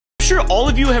sure all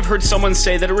of you have heard someone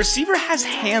say that a receiver has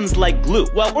hands like glue.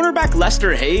 Well, cornerback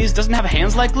Lester Hayes doesn't have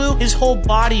hands like glue, his whole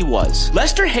body was.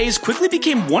 Lester Hayes quickly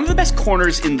became one of the best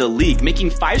corners in the league, making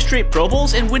 5 straight Pro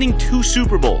Bowls and winning 2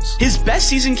 Super Bowls. His best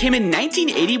season came in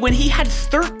 1980 when he had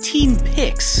 13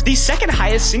 picks, the second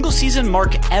highest single season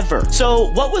mark ever.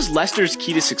 So what was Lester's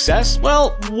key to success?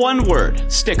 Well, one word: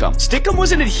 stickum. Stickum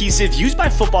was an adhesive used by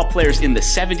football players in the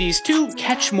 70s to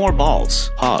catch more balls.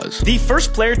 Pause. The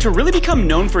first player to really become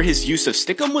known for his use of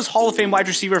stickum was Hall of Fame wide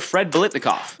receiver Fred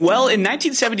Biletnikoff. Well, in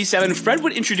 1977, Fred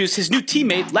would introduce his new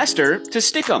teammate Lester to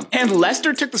stickum, and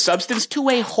Lester took the substance to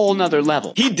a whole nother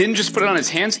level. He didn't just put it on his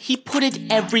hands, he put it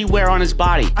everywhere on his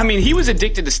body. I mean, he was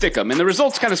addicted to stickum, and the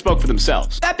results kind of spoke for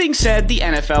themselves. That being said, the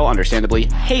NFL understandably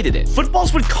hated it.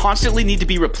 Footballs would constantly need to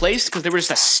be replaced because they were just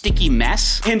a sticky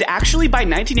mess, and actually by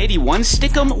 1981,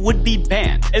 stickum would be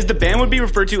banned, as the ban would be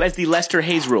referred to as the Lester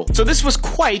Hayes rule. So this was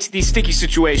quite the sticky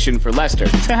situation for Lester.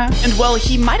 And while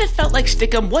he might have felt like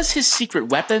stickum was his secret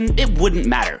weapon, it wouldn't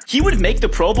matter. He would make the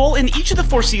Pro Bowl in each of the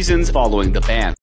 4 seasons following the ban.